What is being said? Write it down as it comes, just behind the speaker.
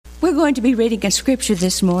We're going to be reading a scripture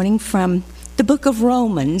this morning from the book of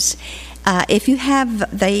Romans. If you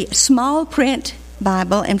have the small print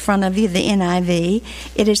Bible in front of you, the NIV,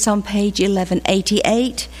 it is on page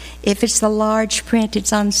 1188. If it's the large print,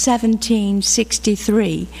 it's on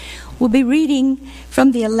 1763. We'll be reading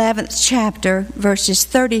from the 11th chapter, verses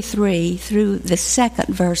 33 through the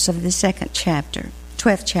second verse of the second chapter,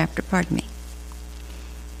 12th chapter, pardon me.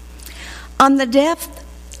 On the depth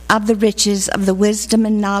of the riches of the wisdom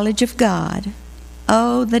and knowledge of God.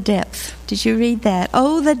 Oh, the depth. Did you read that?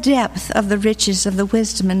 Oh, the depth of the riches of the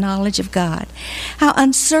wisdom and knowledge of God. How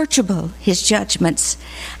unsearchable his judgments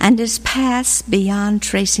and his paths beyond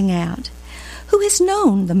tracing out. Who has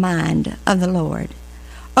known the mind of the Lord?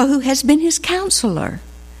 Or who has been his counselor?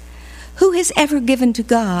 Who has ever given to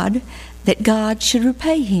God that God should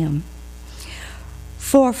repay him?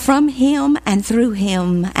 For from him and through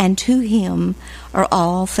him and to him are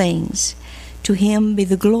all things. To him be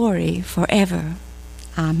the glory forever.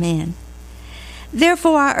 Amen.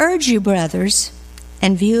 Therefore I urge you, brothers,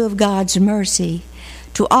 in view of God's mercy,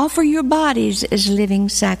 to offer your bodies as living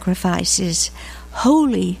sacrifices,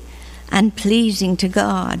 holy and pleasing to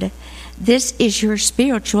God. This is your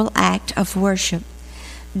spiritual act of worship.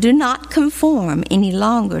 Do not conform any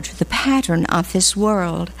longer to the pattern of this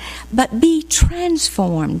world, but be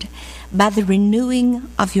transformed by the renewing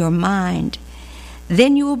of your mind.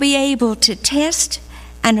 Then you will be able to test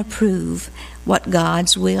and approve what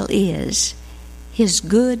God's will is, his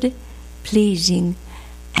good, pleasing,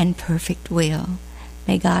 and perfect will.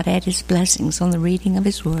 May God add his blessings on the reading of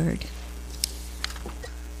his word.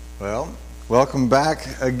 Well, welcome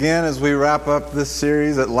back again as we wrap up this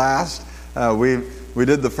series at last. We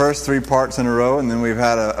did the first three parts in a row, and then we've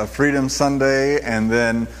had a Freedom Sunday, and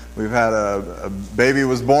then we've had a Baby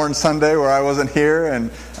Was Born Sunday where I wasn't here, and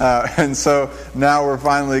so now we're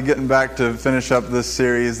finally getting back to finish up this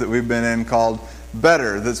series that we've been in called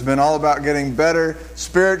Better. That's been all about getting better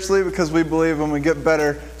spiritually, because we believe when we get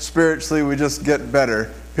better spiritually, we just get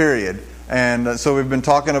better, period. And so we've been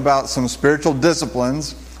talking about some spiritual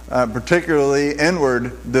disciplines, particularly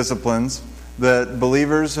inward disciplines, that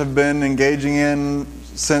believers have been engaging in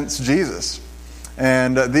since Jesus.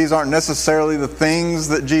 And these aren't necessarily the things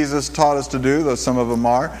that Jesus taught us to do, though some of them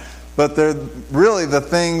are, but they're really the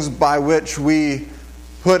things by which we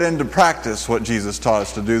put into practice what Jesus taught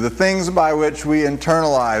us to do, the things by which we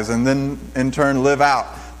internalize and then in turn live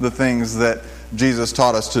out the things that Jesus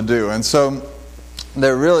taught us to do. And so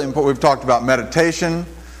they're really important. We've talked about meditation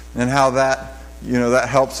and how that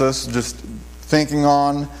helps us just thinking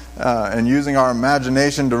on and using our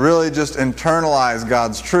imagination to really just internalize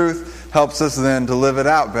God's truth, helps us then to live it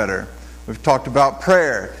out better. We've talked about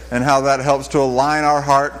prayer and how that helps to align our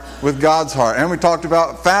heart with God's heart. And we talked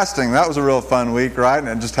about fasting. That was a real fun week, right? And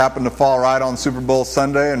it just happened to fall right on Super Bowl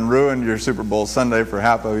Sunday and ruined your Super Bowl Sunday for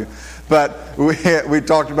half of you. But we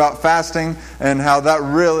talked about fasting and how that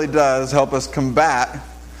really does help us combat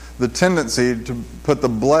the tendency to put the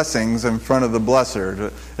blessings in front of the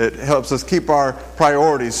blesser. It helps us keep our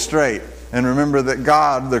priorities straight and remember that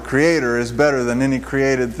God, the Creator, is better than any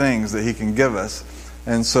created things that He can give us.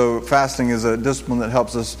 And so fasting is a discipline that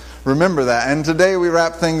helps us remember that. And today we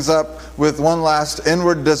wrap things up with one last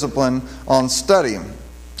inward discipline on study.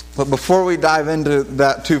 But before we dive into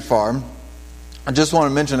that too far, I just want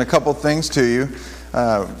to mention a couple things to you.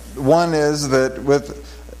 One is that with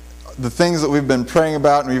the things that we've been praying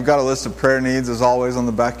about, and we've got a list of prayer needs as always on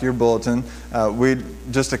the back of your bulletin.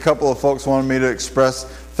 Just a couple of folks wanted me to express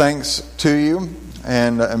thanks to you,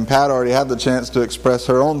 and Pat already had the chance to express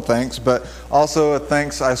her own thanks, but also a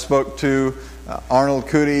thanks. I spoke to Arnold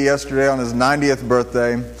Cootie yesterday on his 90th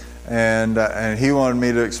birthday, and he wanted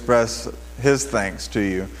me to express his thanks to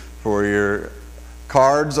you for your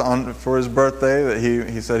cards for his birthday. That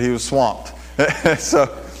he said he was swamped. So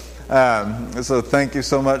thank you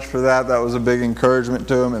so much for that. That was a big encouragement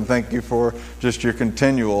to him, and thank you for just your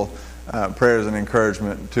continual prayers and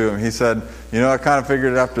encouragement to him. He said, I kind of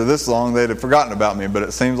figured after this long they'd have forgotten about me, but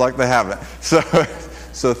it seems like they haven't.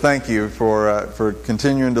 So thank you for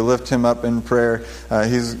continuing to lift him up in prayer.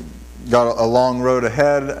 He's got a long road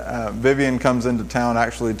ahead. Vivian comes into town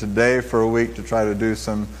actually today for a week to try to do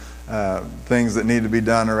some things that need to be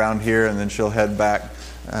done around here, and then she'll head back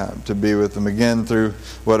to be with him again through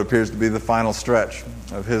what appears to be the final stretch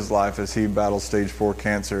of his life as he battles stage 4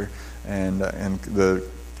 cancer, and the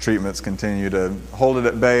treatments continue to hold it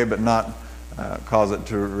at bay but not cause it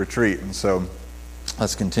to retreat. And so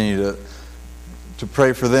let's continue to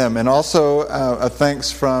pray for them. And also a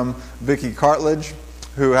thanks from Vicki Cartledge,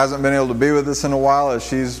 who hasn't been able to be with us in a while as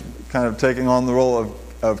she's kind of taking on the role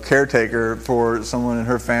of caretaker for someone in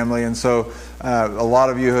her family. And so a lot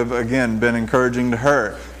of you have, again, been encouraging to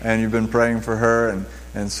her, and you've been praying for her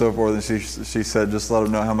and so forth. And she said, just let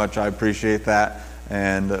them know how much I appreciate that,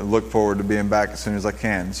 and look forward to being back as soon as I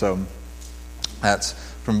can. So that's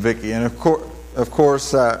from Vicki. And of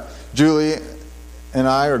course, Julie and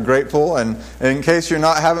I are grateful. And in case you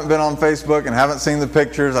haven't been on Facebook and haven't seen the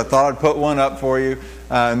pictures, I thought I'd put one up for you.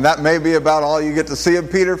 And that may be about all you get to see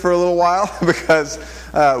of Peter for a little while, because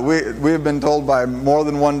we have been told by more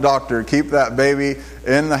than one doctor, keep that baby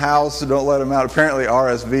in the house, don't let him out. Apparently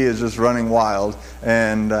RSV is just running wild.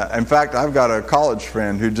 And in fact, I've got a college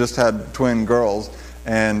friend who just had twin girls,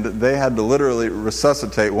 and they had to literally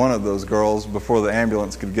resuscitate one of those girls before the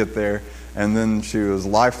ambulance could get there. And then she was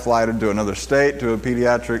life-flighted to another state, to a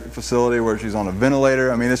pediatric facility where she's on a ventilator.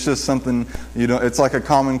 I mean, it's just something, it's like a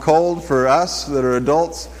common cold for us that are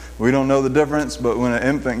adults. We don't know the difference, but when an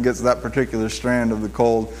infant gets that particular strand of the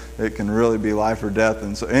cold, it can really be life or death.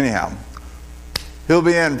 And so anyhow, he'll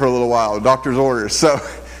be in for a little while, doctor's orders. So,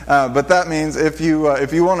 but that means if you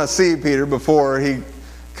want to see Peter before he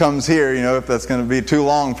comes here, if that's going to be too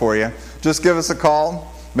long for you, just give us a call.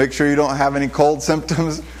 Make sure you don't have any cold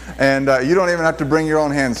symptoms. And you don't even have to bring your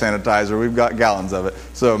own hand sanitizer. We've got gallons of it.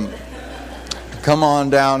 So come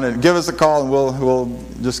on down and give us a call, and we'll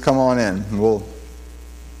just come on in. And we'll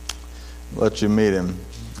let you meet him.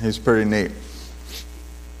 He's pretty neat.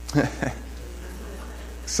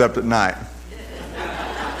 Except at night.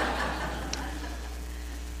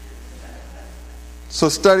 So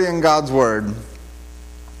studying God's Word.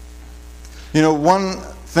 One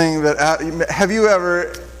thing that... Have you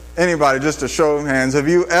ever... Anybody, just a show of hands, have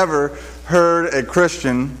you ever heard a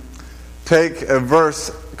Christian take a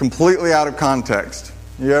verse completely out of context?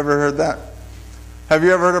 You ever heard that? Have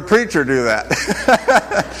you ever heard a preacher do that?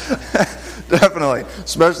 Definitely.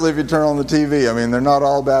 Especially if you turn on the TV. I mean, they're not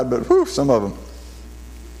all bad, but whew, some of them.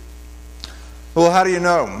 Well, how do you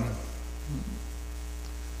know?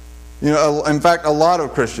 In fact, a lot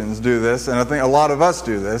of Christians do this, and I think a lot of us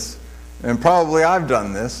do this, and probably I've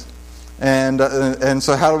done this. And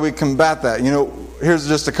so how do we combat that? Here's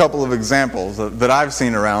just a couple of examples that I've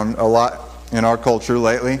seen around a lot in our culture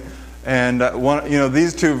lately. And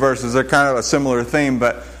these two verses are kind of a similar theme,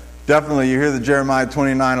 but definitely you hear the Jeremiah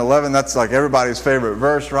 29:11. That's like everybody's favorite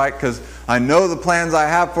verse, right? Because I know the plans I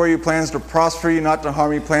have for you, plans to prosper you, not to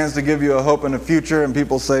harm you, plans to give you a hope and a future. And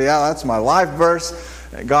people say, yeah, that's my life verse.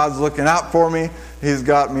 God's looking out for me. He's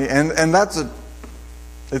got me. And that's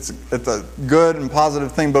It's a good and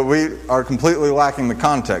positive thing, but we are completely lacking the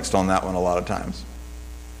context on that one a lot of times.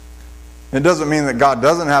 It doesn't mean that God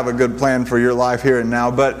doesn't have a good plan for your life here and now,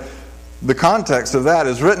 but the context of that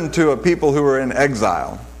is written to a people who were in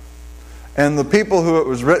exile. And the people who it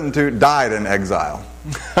was written to died in exile.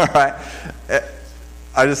 All right?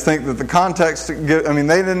 I just think that the context, they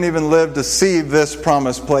didn't even live to see this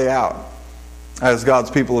promise play out, as God's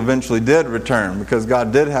people eventually did return, because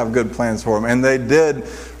God did have good plans for them, and they did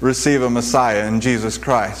receive a Messiah in Jesus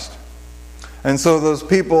Christ. And so those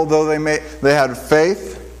people, though they had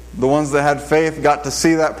faith, the ones that had faith got to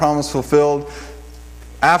see that promise fulfilled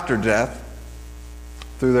after death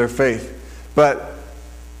through their faith. But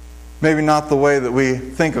maybe not the way that we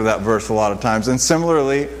think of that verse a lot of times. And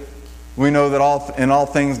similarly, we know that in all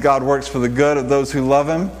things God works for the good of those who love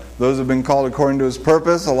Him. Those have been called according to His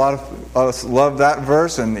purpose. A lot of us love that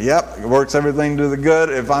verse, and yep, it works everything to the good.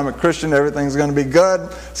 If I'm a Christian, everything's going to be good.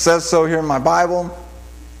 It says so here in my Bible.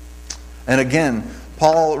 And again,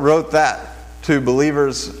 Paul wrote that to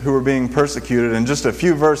believers who were being persecuted. And just a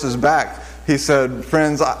few verses back, he said,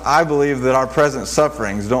 friends, I believe that our present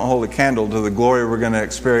sufferings don't hold a candle to the glory we're going to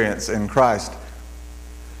experience in Christ.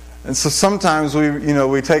 And so sometimes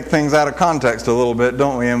we take things out of context a little bit,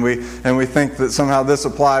 don't we? And we think that somehow this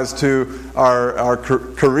applies to our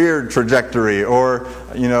career trajectory, or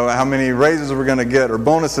how many raises we're going to get, or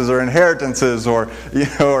bonuses, or inheritances, or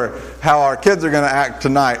or how our kids are going to act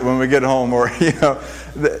tonight when we get home, or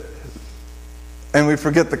and we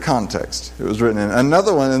forget the context it was written in.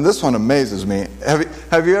 Another one, and this one amazes me.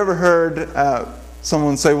 Have you ever heard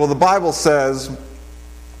someone say, "Well, the Bible says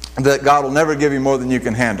that God will never give you more than you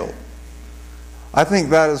can handle"? I think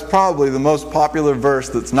that is probably the most popular verse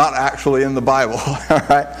that's not actually in the Bible. All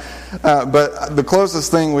right? But the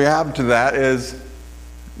closest thing we have to that is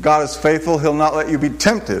God is faithful. He'll not let you be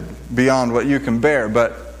tempted beyond what you can bear.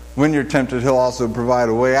 But when you're tempted, He'll also provide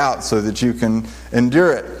a way out so that you can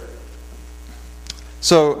endure it.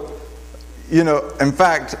 So, in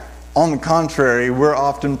fact, on the contrary, we're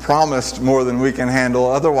often promised more than we can handle.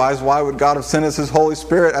 Otherwise, why would God have sent us His Holy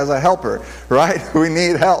Spirit as a helper, right? We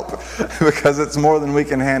need help because it's more than we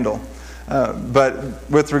can handle. But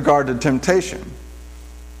with regard to temptation,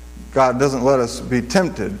 God doesn't let us be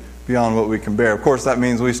tempted beyond what we can bear. Of course, that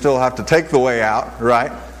means we still have to take the way out,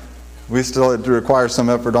 right? We still require some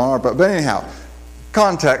effort on our part. But anyhow,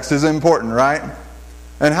 context is important, right?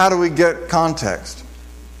 And how do we get context?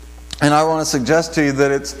 And I want to suggest to you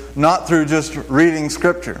that it's not through just reading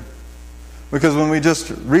Scripture. Because when we just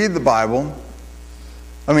read the Bible,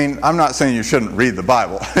 I mean, I'm not saying you shouldn't read the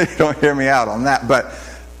Bible. Don't hear me out on that. But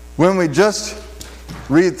when we just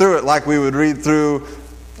read through it like we would read through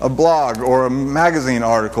a blog or a magazine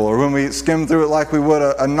article, or when we skim through it like we would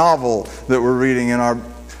a novel that we're reading in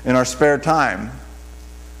our spare time.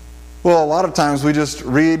 Well, a lot of times we just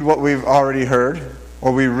read what we've already heard,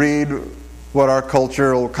 or we read what our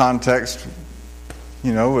cultural context,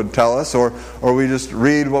 would tell us, or we just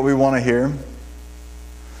read what we want to hear.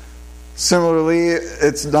 Similarly,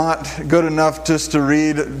 it's not good enough just to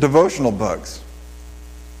read devotional books.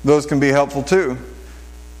 Those can be helpful too.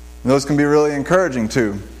 Those can be really encouraging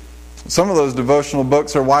too. Some of those devotional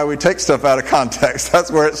books are why we take stuff out of context.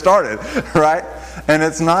 That's where it started, right? And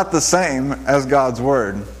it's not the same as God's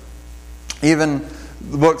Word. Even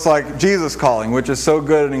books like Jesus Calling, which is so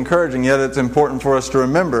good and encouraging, yet it's important for us to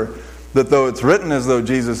remember that though it's written as though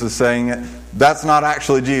Jesus is saying it, that's not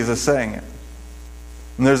actually Jesus saying it.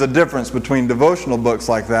 And there's a difference between devotional books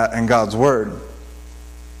like that and God's Word.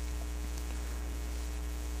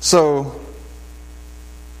 So,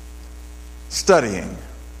 studying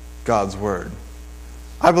God's Word.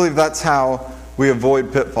 I believe that's how we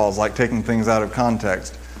avoid pitfalls like taking things out of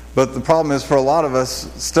context. But the problem is, for a lot of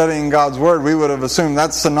us, studying God's Word, we would have assumed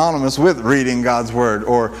that's synonymous with reading God's Word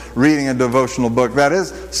or reading a devotional book. That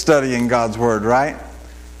is studying God's Word, right?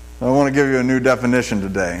 I want to give you a new definition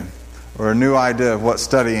today, or a new idea of what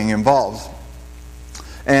studying involves.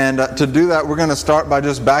 And to do that, we're going to start by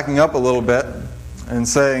just backing up a little bit and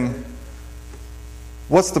saying,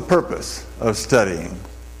 what's the purpose of studying?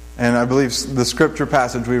 And I believe the scripture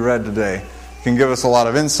passage we read today can give us a lot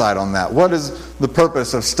of insight on that. What is the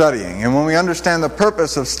purpose of studying? And when we understand the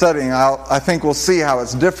purpose of studying, I think we'll see how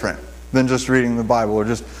it's different than just reading the Bible or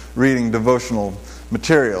just reading devotional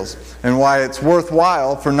materials. And why it's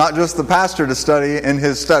worthwhile for not just the pastor to study in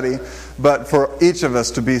his study, but for each of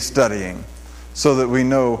us to be studying so that we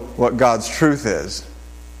know what God's truth is.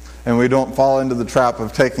 And we don't fall into the trap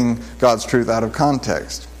of taking God's truth out of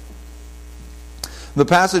context. The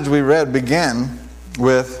passage we read began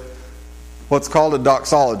with what's called a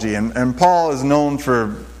doxology. And Paul is known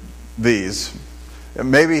for these.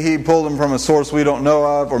 Maybe he pulled them from a source we don't know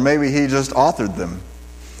of, or maybe he just authored them.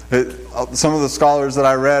 Some of the scholars that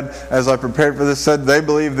I read as I prepared for this said they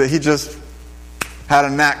believe that he just had a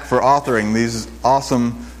knack for authoring these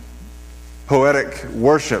awesome poetic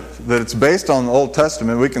worship, that it's based on the Old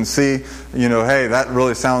Testament. We can see, hey, that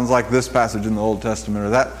really sounds like this passage in the Old Testament, or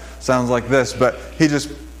that sounds like this. But he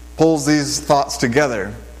just pulls these thoughts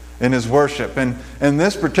together in his worship. And in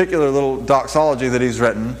this particular little doxology that he's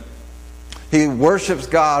written, he worships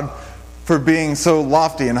God for being so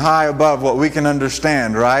lofty and high above what we can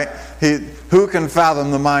understand, right? Who can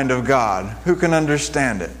fathom the mind of God? Who can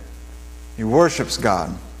understand it? He worships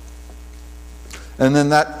God. And then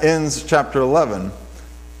that ends chapter 11.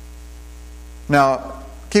 Now,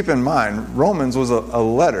 keep in mind, Romans was a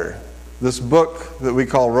letter. This book that we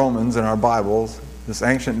call Romans in our Bibles, this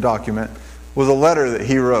ancient document, was a letter that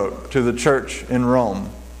he wrote to the church in Rome.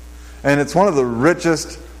 And it's one of the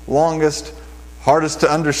richest, longest, hardest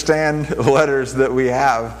to understand letters that we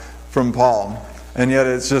have from Paul. And yet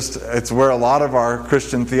it's where a lot of our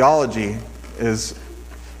Christian theology is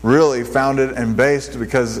really founded and based,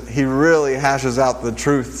 because he really hashes out the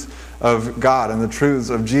truths of God and the truths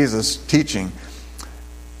of Jesus' teaching.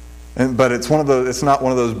 But it's not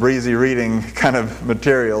one of those breezy reading kind of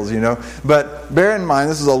materials, But bear in mind,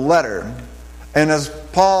 this is a letter. And as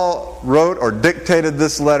Paul wrote or dictated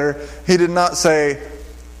this letter, he did not say,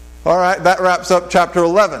 all right, that wraps up chapter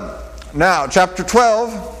 11. Now, chapter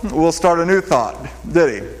 12, we'll start a new thought,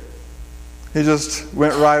 did he? He just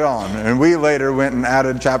went right on. And we later went and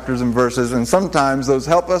added chapters and verses. And sometimes those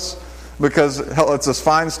help us because it lets us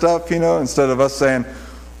find stuff, instead of us saying,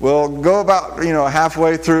 well, go about,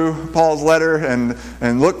 halfway through Paul's letter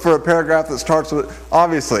and look for a paragraph that starts with...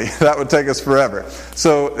 Obviously, that would take us forever.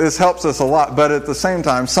 So this helps us a lot. But at the same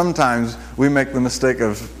time, sometimes we make the mistake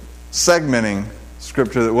of segmenting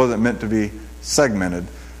Scripture that wasn't meant to be segmented.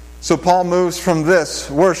 So Paul moves from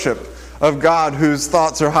this worship of God whose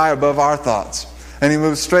thoughts are high above our thoughts. And he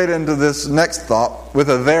moves straight into this next thought with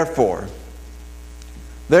a therefore.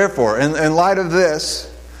 Therefore, in light of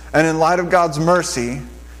this, and in light of God's mercy,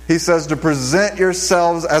 he says to present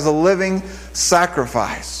yourselves as a living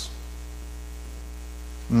sacrifice.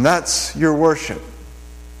 And that's your worship.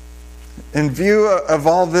 in view of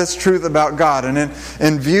all this truth about God, and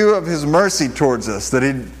in view of His mercy towards us that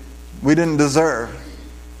we didn't deserve,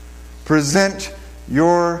 present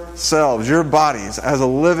yourselves, your bodies, as a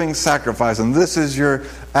living sacrifice, and this is your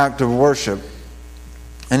act of worship.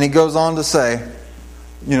 And he goes on to say,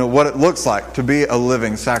 what it looks like to be a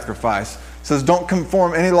living sacrifice. He says, don't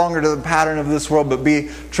conform any longer to the pattern of this world, but be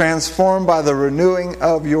transformed by the renewing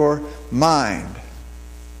of your mind.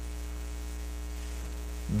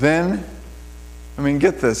 Then,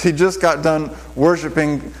 get this. He just got done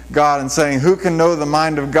worshiping God and saying, who can know the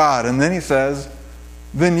mind of God? And then he says,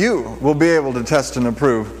 then you will be able to test and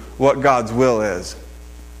approve what God's will is.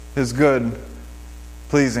 His good,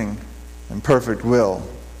 pleasing, and perfect will.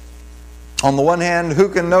 On the one hand, who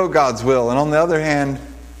can know God's will? And on the other hand,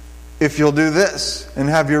 if you'll do this and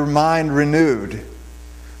have your mind renewed,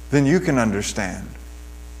 then you can understand.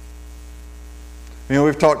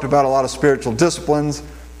 We've talked about a lot of spiritual disciplines.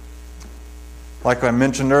 Like I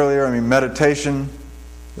mentioned earlier, meditation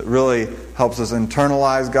that really helps us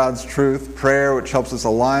internalize God's truth. Prayer, which helps us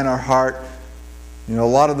align our heart. A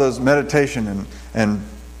lot of those meditation and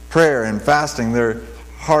prayer and fasting, they're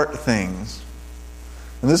heart things.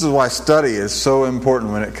 And this is why study is so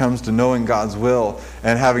important when it comes to knowing God's will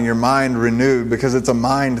and having your mind renewed, because it's a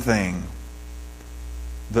mind thing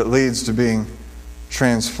that leads to being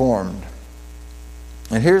transformed.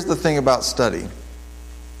 And here's the thing about study.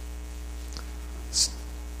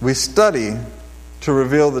 We study to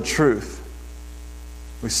reveal the truth.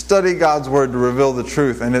 We study God's Word to reveal the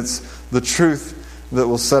truth, and it's the truth that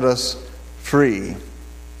will set us free.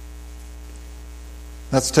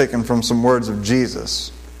 That's taken from some words of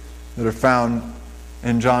Jesus that are found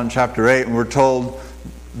in John chapter 8. And we're told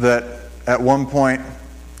that at one point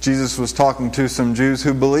Jesus was talking to some Jews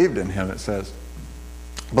who believed in Him, it says.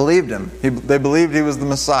 Believed Him. They believed He was the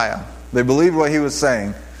Messiah. They believed what He was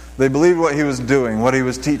saying. They believed what He was doing, what He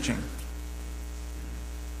was teaching.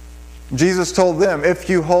 Jesus told them, if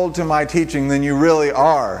you hold to my teaching, then you really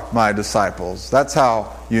are my disciples. That's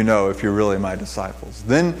how you know if you're really my disciples.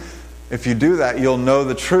 Then, if you do that, you'll know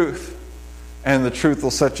the truth, and the truth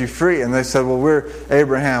will set you free. And they said, well, we're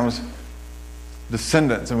Abraham's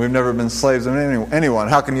descendants, and we've never been slaves of anyone.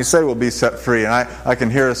 How can you say we'll be set free? And I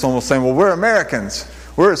can hear us almost saying, well, we're Americans.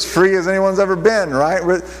 We're as free as anyone's ever been,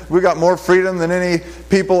 right? We got more freedom than any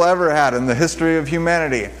people ever had in the history of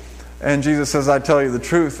humanity. And Jesus says, I tell you the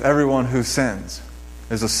truth, everyone who sins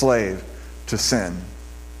is a slave to sin.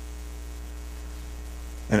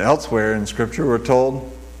 And elsewhere in Scripture we're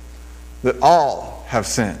told that all have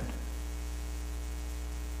sinned.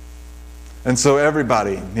 And so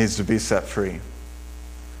everybody needs to be set free.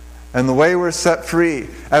 And the way we're set free,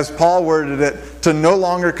 as Paul worded it, to no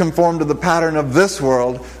longer conform to the pattern of this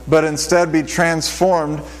world, but instead be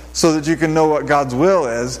transformed so that you can know what God's will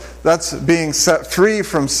is. That's being set free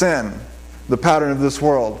from sin, the pattern of this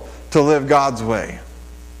world, to live God's way.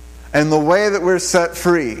 And the way that we're set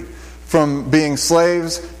free from being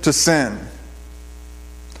slaves to sin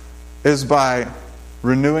is by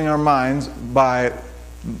renewing our minds, by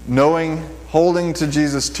knowing, holding to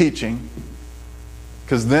Jesus' teaching,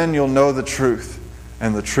 because then you'll know the truth,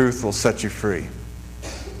 and the truth will set you free.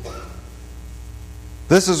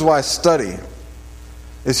 This is why study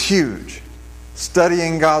is huge.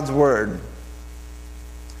 Studying God's Word.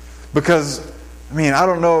 Because, I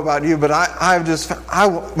don't know about you, but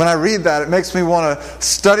when I read that, it makes me want to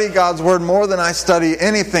study God's Word more than I study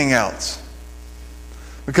anything else.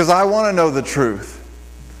 Because I want to know the truth.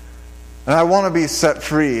 And I want to be set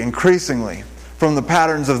free increasingly from the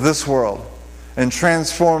patterns of this world and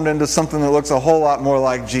transformed into something that looks a whole lot more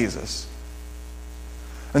like Jesus.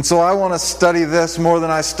 And so I want to study this more than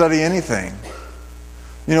I study anything.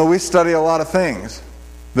 We study a lot of things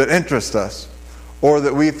that interest us or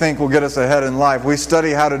that we think will get us ahead in life. We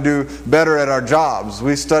study how to do better at our jobs.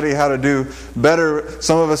 We study how to do better.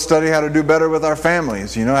 Some of us study how to do better with our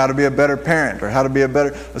families. How to be a better parent or how to be a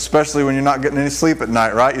better, especially when you're not getting any sleep at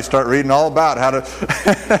night, right? You start reading all about how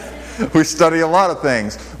to... We study a lot of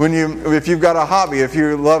things. If you've got a hobby, if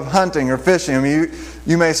you love hunting or fishing,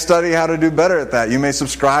 you may study how to do better at that. You may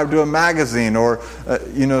subscribe to a magazine or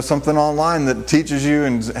something online that teaches you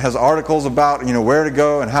and has articles about where to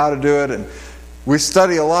go and how to do it. And we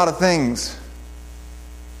study a lot of things.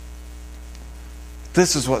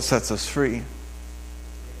 This is what sets us free.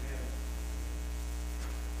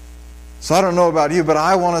 So I don't know about you, but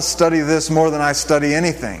I want to study this more than I study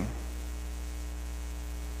anything.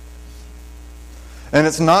 And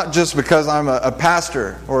it's not just because I'm a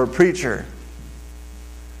pastor or a preacher.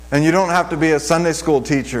 And you don't have to be a Sunday school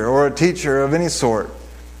teacher or a teacher of any sort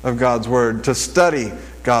of God's Word to study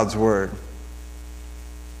God's Word.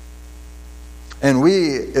 And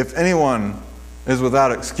we, if anyone is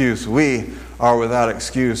without excuse, we are without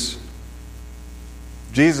excuse.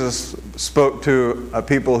 Jesus spoke to a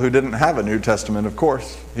people who didn't have a New Testament, of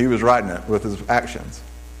course. He was writing it with his actions.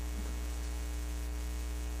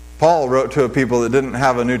 Paul wrote to a people that didn't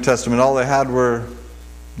have a New Testament. All they had were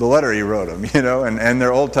the letter he wrote them, and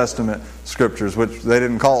their Old Testament scriptures, which they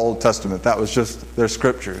didn't call Old Testament. That was just their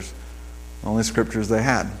scriptures. Only scriptures they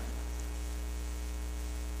had.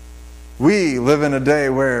 We live in a day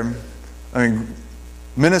where,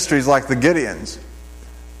 ministries like the Gideons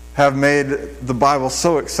have made the Bible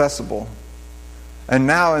so accessible. And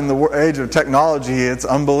now in the age of technology, it's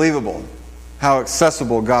unbelievable how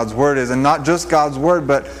accessible God's Word is. And not just God's Word,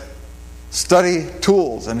 but study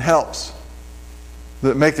tools and helps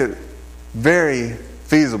that make it very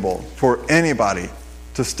feasible for anybody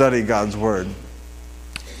to study God's Word,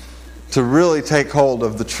 to really take hold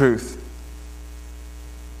of the truth.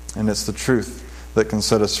 And it's the truth that can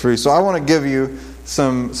set us free. So I want to give you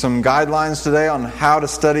some guidelines today on how to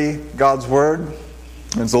study God's Word.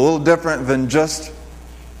 It's a little different than just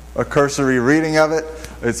a cursory reading of it.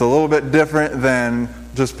 It's a little bit different than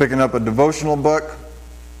just picking up a devotional book.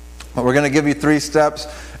 But we're going to give you 3 steps.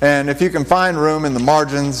 And if you can find room in the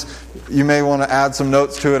margins, you may want to add some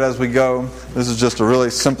notes to it as we go. This is just a really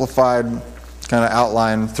simplified kind of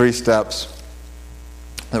outline, 3 steps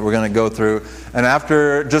that we're going to go through. And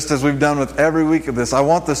after, just as we've done with every week of this, I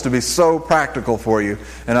want this to be so practical for you.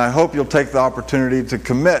 And I hope you'll take the opportunity to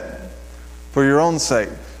commit, for your own sake,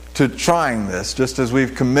 to trying this, just as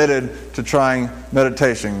we've committed to trying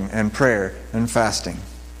meditation and prayer and fasting.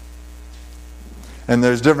 And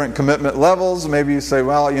there's different commitment levels. Maybe you say,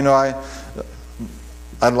 well,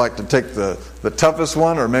 I'd like to take the toughest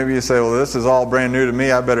one. Or maybe you say, well, this is all brand new to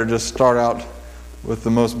me. I better just start out with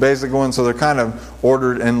the most basic one. So they're kind of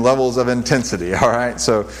ordered in levels of intensity, all right?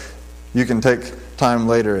 So you can take time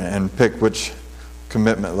later and pick which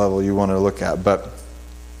commitment level you want to look at. But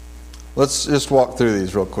let's just walk through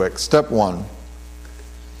these real quick. Step 1.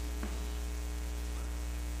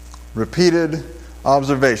 Repeated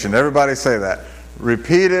observation. Everybody say that.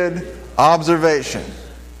 Repeated observation.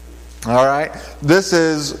 All right? This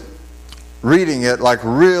is reading it, like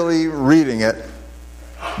really reading it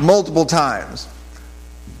multiple times.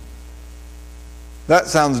 That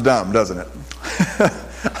sounds dumb, doesn't it?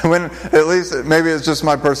 At least, maybe it's just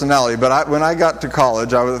my personality, but when I got to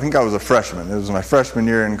college, I think I was a freshman. It was my freshman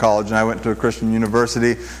year in college, and I went to a Christian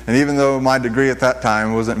university. And even though my degree at that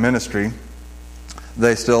time wasn't ministry,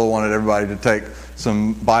 they still wanted everybody to take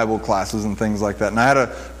some Bible classes and things like that. And I had a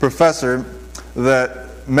professor that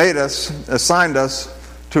assigned us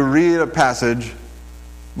to read a passage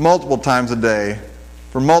multiple times a day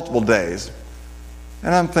for multiple days.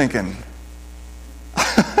 And I'm thinking,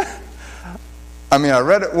 I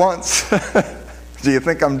read it once. Do you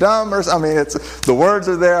think I'm dumb or something? It's the words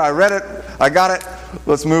are there. I read it. I got it.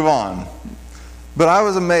 Let's move on. But I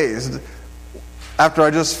was amazed after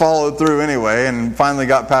I just followed through anyway and finally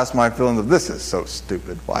got past my feelings of this is so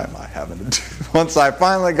stupid. Why am I having to do it? Once I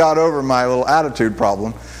finally got over my little attitude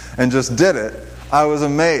problem and just did it, I was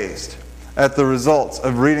amazed at the results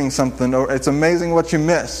of reading something. It's amazing what you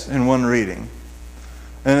miss in one reading.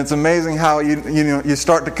 And it's amazing how you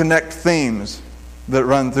start to connect themes that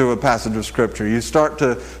run through a passage of Scripture. You start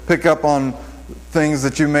to pick up on things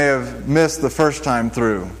that you may have missed the first time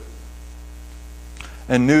through.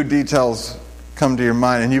 And new details come to your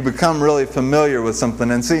mind, and you become really familiar with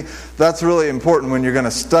something. And see, that's really important when you're going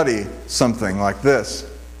to study something like this,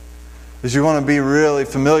 is you want to be really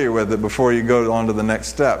familiar with it before you go on to the next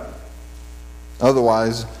step.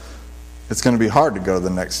 Otherwise, it's going to be hard to go to the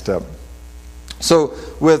next step. So,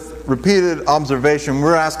 with repeated observation,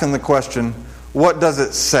 we're asking the question, what does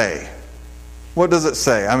it say? What does it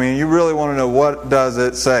say? You really want to know, what does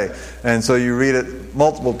it say? And so you read it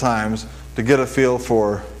multiple times to get a feel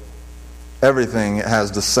for everything it has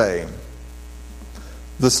to say.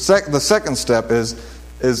 The second step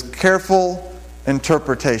is careful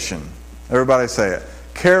interpretation. Everybody say it.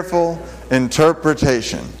 Careful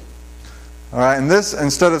interpretation. All right, and this,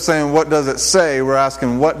 instead of saying, what does it say, we're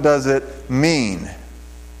asking, what does it mean?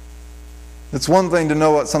 It's one thing to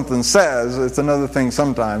know what something says. It's another thing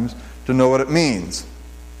sometimes to know what it means.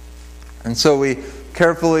 And so we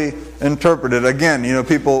carefully interpret it. Again,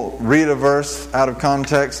 people read a verse out of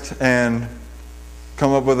context and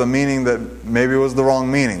come up with a meaning that maybe was the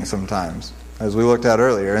wrong meaning sometimes, as we looked at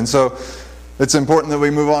earlier. And so it's important that we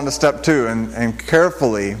move on to step 2 and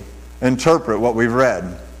carefully interpret what we've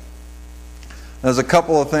read. There's a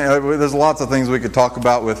couple of things, there's lots of things we could talk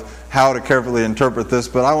about with how to carefully interpret this,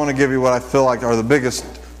 but I want to give you what I feel like are the biggest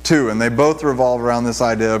 2, and they both revolve around this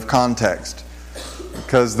idea of context.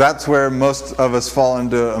 because that's where most of us fall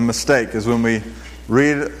into a mistake, is when we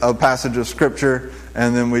read a passage of Scripture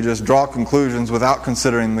and then we just draw conclusions without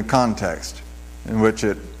considering the context in which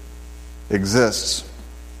it exists.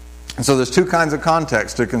 And so there's two kinds of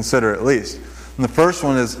context to consider, at least. And the first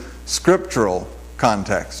one is scriptural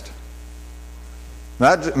context.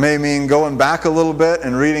 That may mean going back a little bit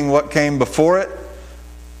and reading what came before it.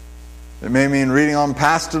 It may mean reading on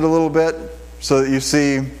past it a little bit so that you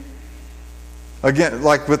see, again,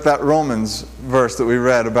 like with that Romans verse that we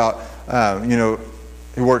read about,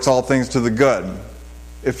 He works all things to the good.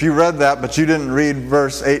 If you read that, but you didn't read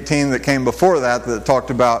verse 18 that came before that talked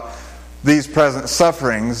about these present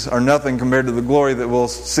sufferings are nothing compared to the glory that we'll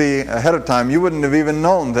see ahead of time, you wouldn't have even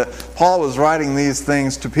known that Paul was writing these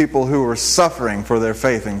things to people who were suffering for their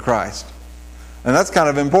faith in Christ. And that's kind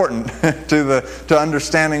of important to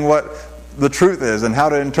understanding what the truth is and how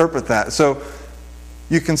to interpret that. So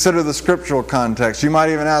you consider the scriptural context. You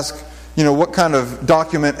might even ask, what kind of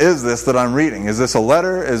document is this that I'm reading? Is this a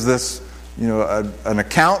letter? Is this an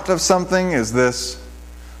account of something? Is this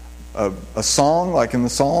a song, like in the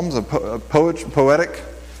Psalms, poetic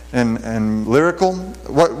and lyrical?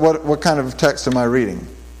 What kind of text am I reading?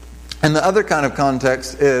 And the other kind of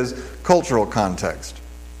context is cultural context.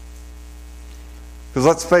 Because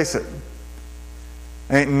let's face it,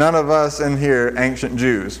 ain't none of us in here ancient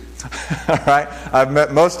Jews. All right? I've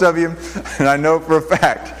met most of you, and I know for a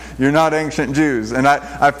fact you're not ancient Jews. And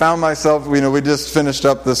I found myself, we just finished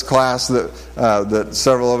up this class that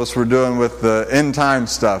several of us were doing with the end time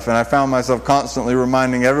stuff. And I found myself constantly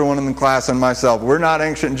reminding everyone in the class and myself, we're not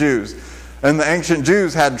ancient Jews. And the ancient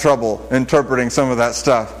Jews had trouble interpreting some of that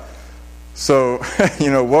stuff. So,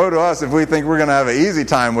 woe to us if we think we're going to have an easy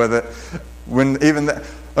time with it.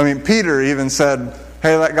 Peter even said,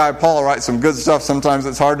 hey, that guy Paul writes some good stuff. Sometimes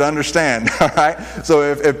it's hard to understand. All right? So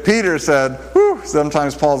if Peter said,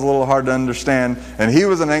 sometimes Paul's a little hard to understand, and he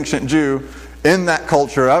was an ancient Jew in that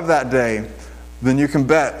culture of that day, then you can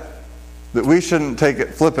bet that we shouldn't take it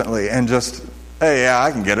flippantly and just, hey, yeah, I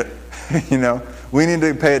can get it. We need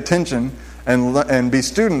to pay attention and be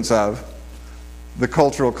students of the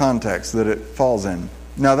cultural context that it falls in.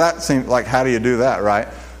 Now that seems like, how do you do that, right?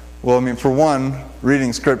 Well, for one,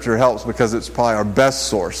 reading Scripture helps because it's probably our best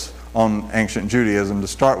source on ancient Judaism to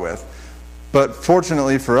start with. But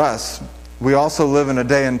fortunately for us, we also live in a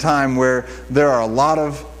day and time where there are a lot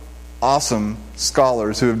of awesome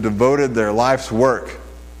scholars who have devoted their life's work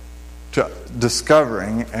to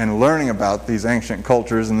discovering and learning about these ancient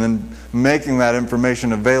cultures and then making that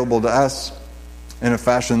information available to us in a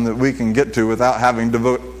fashion that we can get to without having to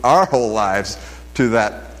devote our whole lives to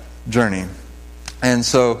that journey. And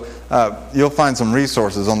so you'll find some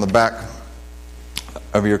resources on the back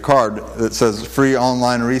of your card that says free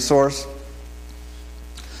online resource.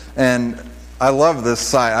 And I love this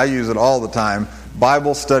site. I use it all the time.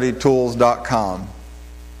 BibleStudyTools.com.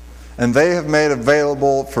 And they have made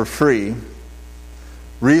available for free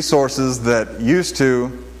resources that used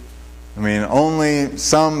to, only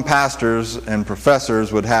some pastors and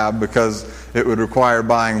professors would have, because it would require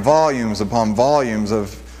buying volumes upon volumes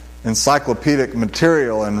of encyclopedic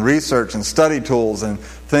material and research and study tools and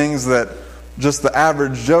things that just the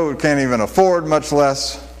average Joe can't even afford, much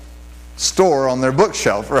less store on their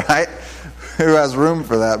bookshelf, right? Who has room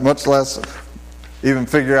for that, much less even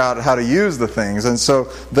figure out how to use the things. And so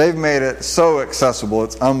they've made it so accessible,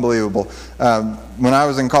 it's unbelievable. When I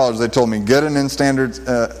was in college, they told me, get an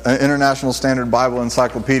International Standard Bible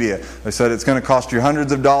Encyclopedia. They said it's going to cost you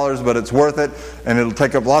hundreds of dollars, but it's worth it, and it'll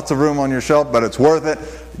take up lots of room on your shelf, but it's worth it.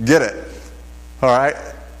 Get it. All right?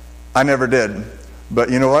 I never did.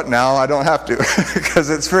 But you know what? Now I don't have to,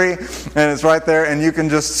 because it's free, and it's right there, and you can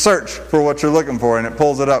just search for what you're looking for, and it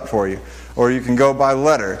pulls it up for you. Or you can go by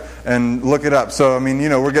letter and look it up. So,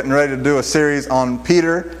 we're getting ready to do a series on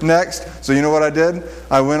Peter next. So you know what I did?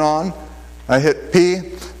 I went on, I hit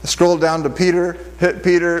P, scrolled down to Peter, hit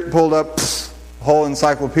Peter, pulled up a whole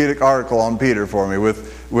encyclopedic article on Peter for me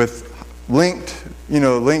with linked,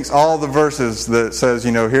 links, all the verses that says,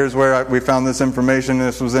 here's where we found this information.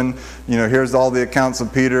 This was in, here's all the accounts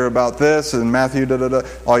of Peter about this and Matthew, da-da-da.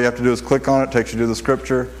 All you have to do is click on it, takes you to the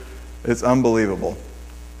Scripture. It's unbelievable.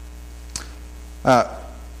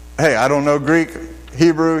 Hey, I don't know Greek,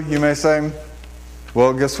 Hebrew, you may say.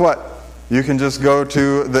 Well, guess what? You can just go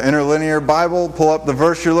to the Interlinear Bible, pull up the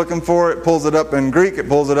verse you're looking for. It pulls it up in Greek. It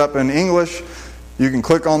pulls it up in English. You can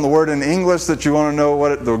click on the word in English that you want to know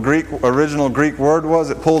what the original Greek word was.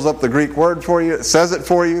 It pulls up the Greek word for you. It says it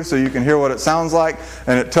for you so you can hear what it sounds like.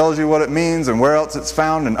 And it tells you what it means and where else it's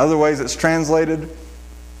found and other ways it's translated.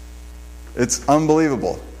 It's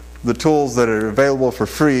unbelievable. The tools that are available for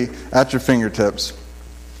free at your fingertips.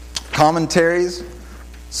 commentaries,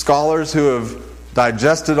 scholars who have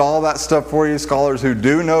digested all that stuff for you, scholars who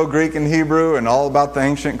do know Greek and Hebrew and all about the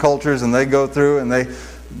ancient cultures, and they go through and they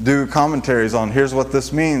do commentaries on here's what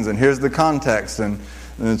this means and here's the context, and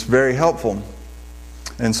it's very helpful.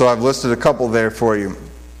 And so I've listed a couple there for you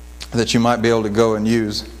that you might be able to go and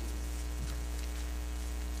use.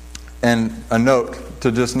 And a note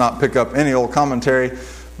to just not pick up any old commentary,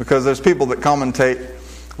 because there's people that commentate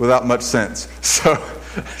without much sense. So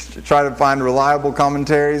try to find reliable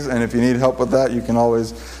commentaries, and if you need help with that, you can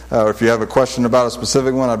always, or if you have a question about a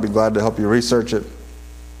specific one, I'd be glad to help you research it.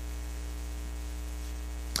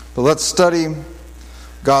 But let's study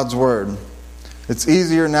God's Word. It's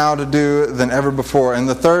easier now to do than ever before. And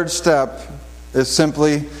the third step is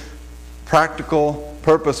simply practical,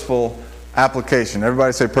 purposeful application.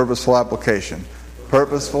 Everybody say purposeful application.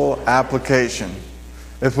 Purposeful application.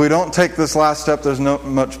 If we don't take this last step, there's not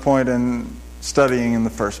much point in studying in the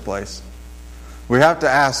first place. We have to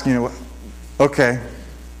ask, okay,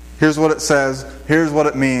 here's what it says, here's what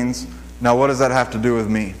it means. Now what does that have to do with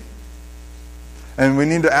me? And we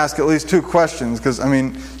need to ask at least two questions, because,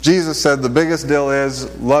 Jesus said the biggest deal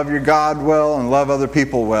is love your God well and love other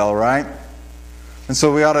people well, right? And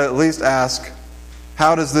so we ought to at least ask,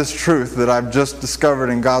 how does this truth that I've just discovered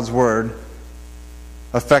in God's Word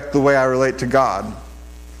affect the way I relate to God?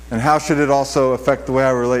 And how should it also affect the way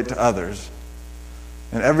I relate to others?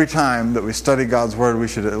 And every time that we study God's Word, we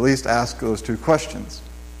should at least ask those two questions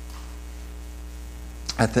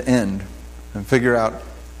at the end and figure out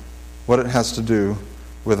what it has to do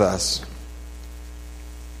with us.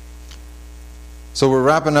 So we're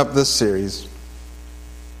wrapping up this series.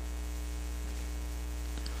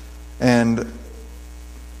 And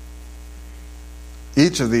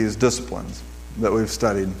each of these disciplines that we've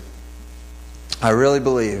studied, I really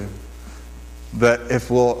believe that if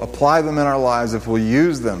we'll apply them in our lives, if we'll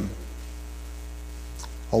use them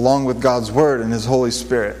along with God's Word and His Holy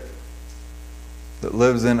Spirit that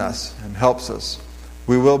lives in us and helps us,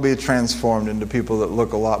 we will be transformed into people that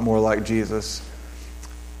look a lot more like Jesus.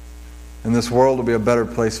 And this world will be a better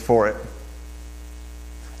place for it.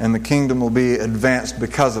 And the kingdom will be advanced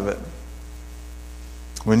because of it.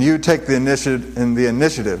 When you take the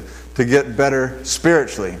initiative to get better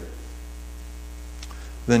spiritually,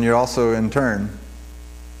 then you're also in turn,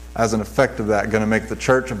 as an effect of that, going to make the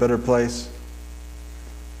church a better place.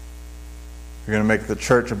 You're going to make the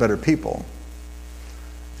church a better people.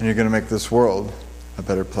 And you're going to make this world a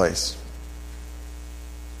better place.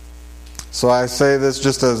 So I say this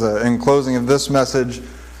just as in closing of this message,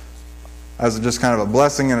 as just kind of a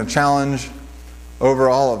blessing and a challenge over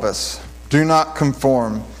all of us. Do not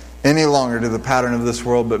conform any longer to the pattern of this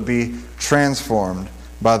world, but be transformed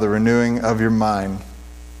by the renewing of your mind.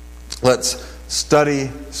 Let's study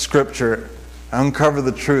Scripture, uncover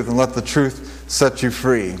the truth, and let the truth set you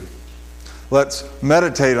free. Let's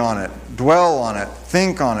meditate on it, dwell on it,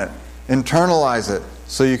 think on it, internalize it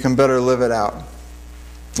so you can better live it out.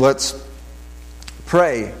 Let's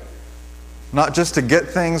pray, not just to get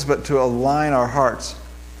things, but to align our hearts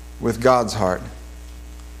with God's heart.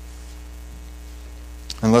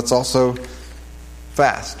 And let's also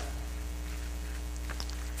fast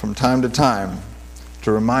from time to time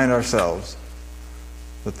to remind ourselves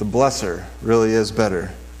that the blesser really is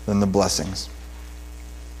better than the blessings.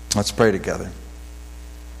 Let's pray together.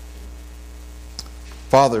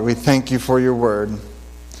 Father, we thank you for your word.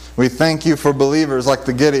 We thank you for believers like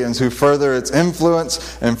the Gideons who further its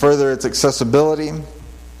influence and further its accessibility.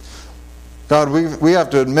 God, we have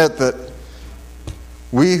to admit that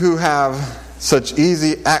we who have such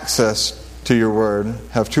easy access to your word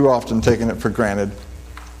have too often taken it for granted.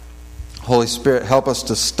 Holy Spirit, help us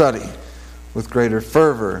to study with greater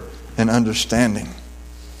fervor and understanding.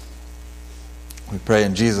 We pray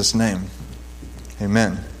in Jesus' name.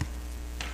 Amen.